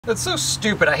That's so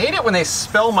stupid. I hate it when they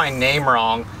spell my name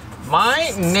wrong.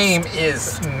 My name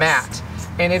is Matt,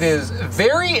 and it is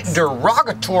very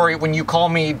derogatory when you call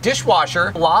me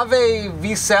Dishwasher. Lave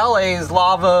Viseles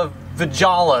Lava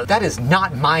Vijala. That is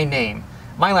not my name.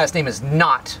 My last name is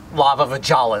not Lava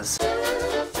Vijalas.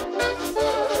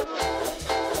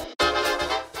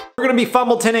 We're gonna be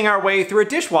fumbletinning our way through a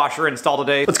dishwasher install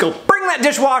today. Let's go bring that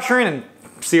dishwasher in and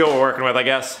see what we're working with, I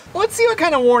guess. Let's see what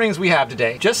kind of warnings we have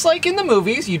today. Just like in the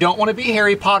movies, you don't want to be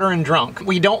Harry Potter and drunk.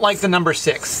 We don't like the number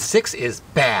 6. 6 is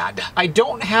bad. I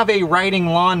don't have a riding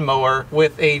lawnmower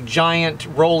with a giant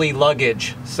rolly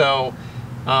luggage, so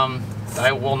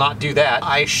I will not do that.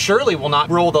 I surely will not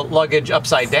roll the luggage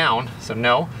upside down, so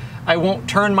no. I won't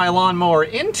turn my lawnmower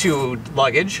into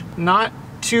luggage. Not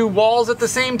 2 walls at the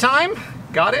same time.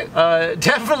 Got it?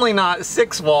 Definitely not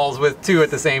 6 walls with 2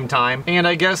 at the same time. And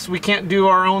I guess we can't do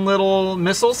our own little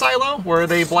missile silo where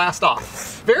they blast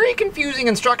off. Very confusing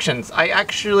instructions. I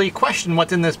actually question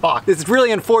what's in this box. It's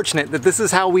really unfortunate that this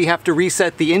is how we have to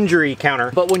reset the injury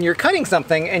counter. But when you're cutting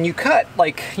something and you cut,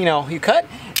 like, you know, you cut,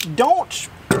 don't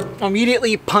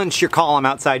immediately punch your column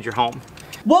outside your home.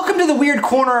 Welcome to the weird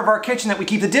corner of our kitchen that we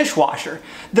keep the dishwasher.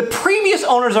 The previous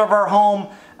owners of our home,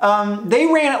 they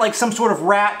ran it like some sort of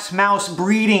rat-mouse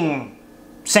breeding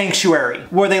sanctuary,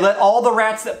 where they let all the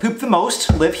rats that poop the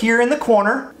most live here in the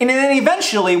corner. And then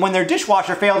eventually, when their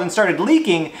dishwasher failed and started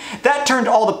leaking, that turned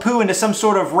all the poo into some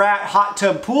sort of rat hot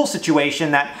tub pool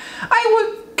situation that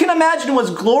can imagine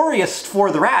was glorious for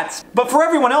the rats. But for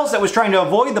everyone else that was trying to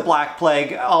avoid the Black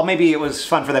Plague, oh, maybe it was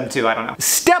fun for them too, I don't know.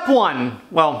 Step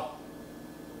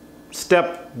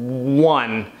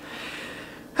 1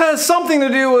 has something to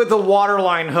do with the water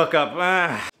line hookup.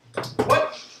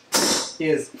 What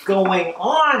is going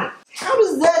on? How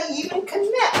does that even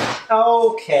connect?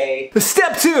 Okay.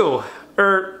 Step 2,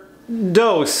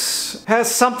 dose,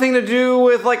 has something to do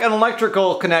with like an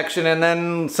electrical connection and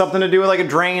then something to do with like a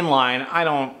drain line.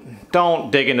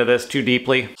 Don't dig into this too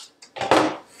deeply.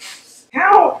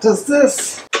 How does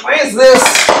this, why is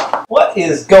this, what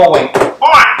is going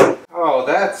on? Oh,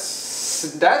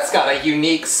 that's got a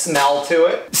unique smell to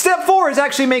it. Step 4 is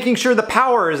actually making sure the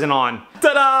power isn't on.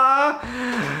 Ta-da!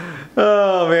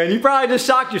 Oh man, you probably just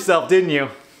shocked yourself, didn't you?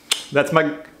 That's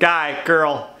my guy,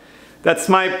 girl. That's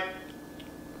my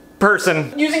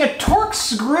person. Using a Torx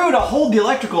screw to hold the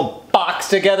electrical box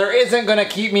together isn't gonna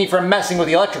keep me from messing with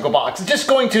the electrical box. It's just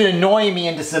going to annoy me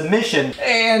into submission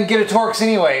and get a Torx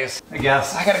anyways. I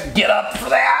guess I gotta get up for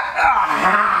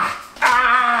that.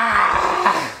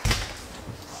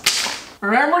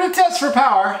 Remember to test for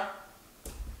power.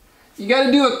 You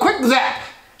gotta do a quick zap,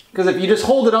 because if you just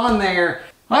hold it on there,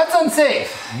 well, that's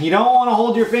unsafe. You don't want to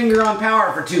hold your finger on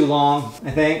power for too long, I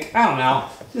think. I don't know.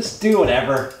 Just do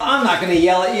whatever. I'm not gonna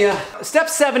yell at you. Step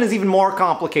 7 is even more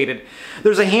complicated.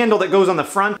 There's a handle that goes on the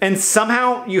front, and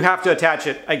somehow you have to attach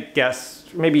it, I guess.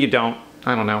 Maybe you don't.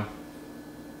 I don't know.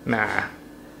 Nah.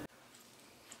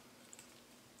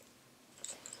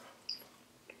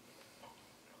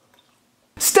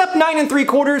 Step 9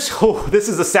 3/4. Oh, this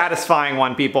is a satisfying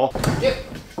one, people. Yep.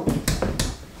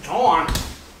 Go on.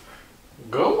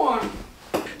 Go on.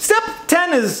 Step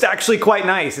 10 is actually quite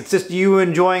nice. It's just you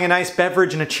enjoying a nice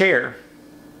beverage in a chair.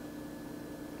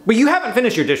 But you haven't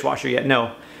finished your dishwasher yet,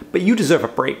 no. But you deserve a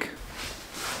break.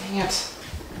 Dang it.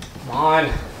 Come on.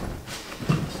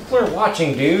 People are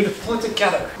watching, dude. Pull it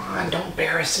together. Come on, don't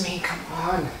embarrass me. Come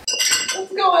on.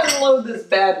 Let's go ahead and load this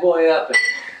bad boy up and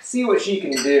see what she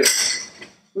can do.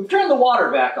 We've turned the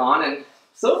water back on, and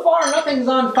so far nothing's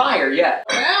on fire yet.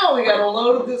 Now we gotta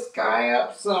load this guy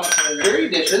up some dirty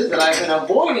dishes that I've been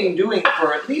avoiding doing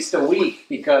for at least a week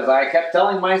because I kept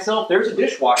telling myself there's a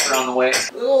dishwasher on the way.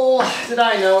 Little did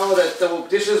I know that the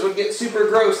dishes would get super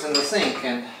gross in the sink,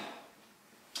 and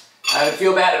I would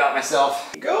feel bad about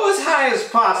myself. Go as high as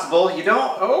possible. You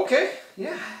don't, oh, okay,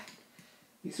 yeah.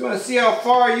 You just want to see how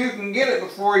far you can get it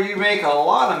before you make a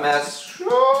lot of mess.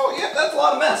 Oh, yeah, that's a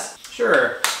lot of mess.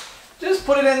 Sure. Just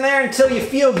put it in there until you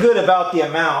feel good about the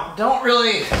amount. Don't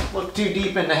really look too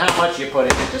deep into how much you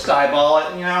put in it. Just eyeball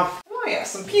it, you know. Oh yeah,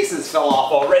 some pieces fell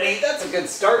off already. That's a good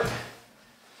start.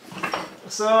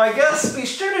 So I guess be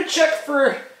sure to check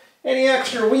for any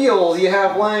extra wheels you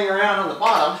have laying around on the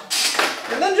bottom.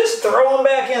 And then just throw them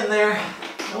back in there.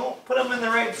 Don't put them in the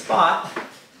right spot.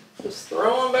 Just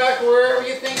throw them back wherever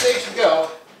you think they should go.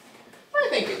 I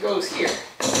think it goes here.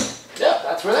 Yep,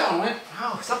 that's where that one went.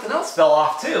 Oh, something else fell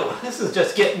off too. This is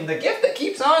just getting the gift that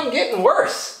keeps on getting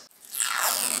worse.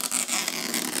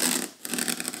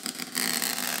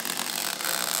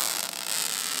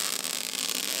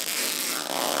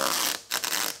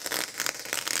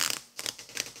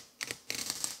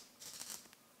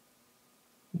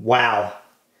 Wow.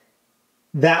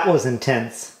 That was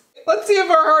intense. Let's see if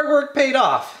our hard work paid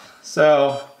off.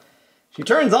 So, she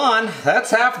turns on. That's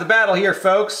half the battle here,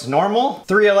 folks. Normal,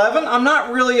 311. I'm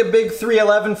not really a big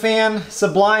 311 fan.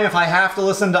 Sublime if I have to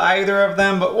listen to either of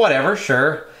them, but whatever,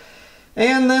 sure.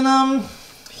 And then,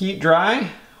 heat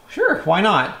dry. Sure, why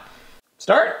not?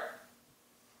 Start.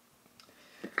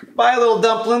 Bye, little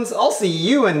dumplings. I'll see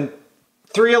you in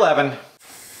 311.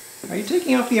 Are you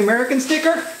taking off the American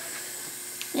sticker?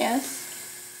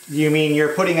 Yes. You mean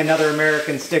you're putting another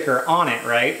American sticker on it,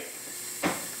 right?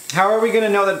 How are we gonna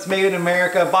know that it's made in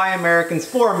America, by Americans,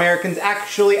 for Americans,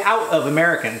 actually out of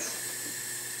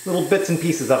Americans? Little bits and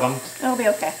pieces of them. It'll be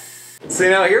okay. So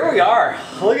now here we are.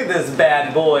 Look at this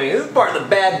bad boy. This is part of the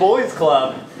Bad Boys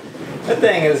Club. That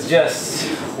thing is just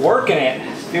working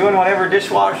it. Doing whatever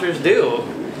dishwashers do.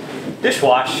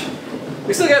 Dishwash.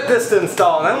 We still got this to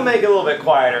install, and that'll make it a little bit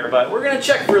quieter, but we're gonna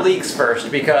check for leaks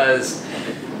first because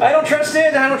I don't trust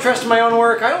it, I don't trust my own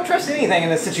work, I don't trust anything in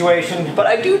this situation, but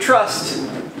I do trust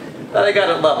that I got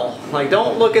it level. Like,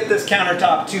 don't look at this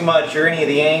countertop too much or any of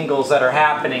the angles that are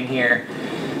happening here.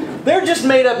 They're just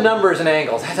made up numbers and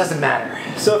angles, that doesn't matter.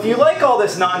 So if you like all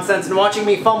this nonsense and watching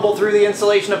me fumble through the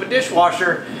installation of a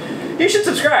dishwasher, you should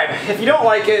subscribe. If you don't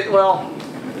like it, well,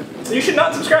 you should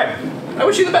not subscribe. I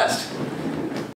wish you the best.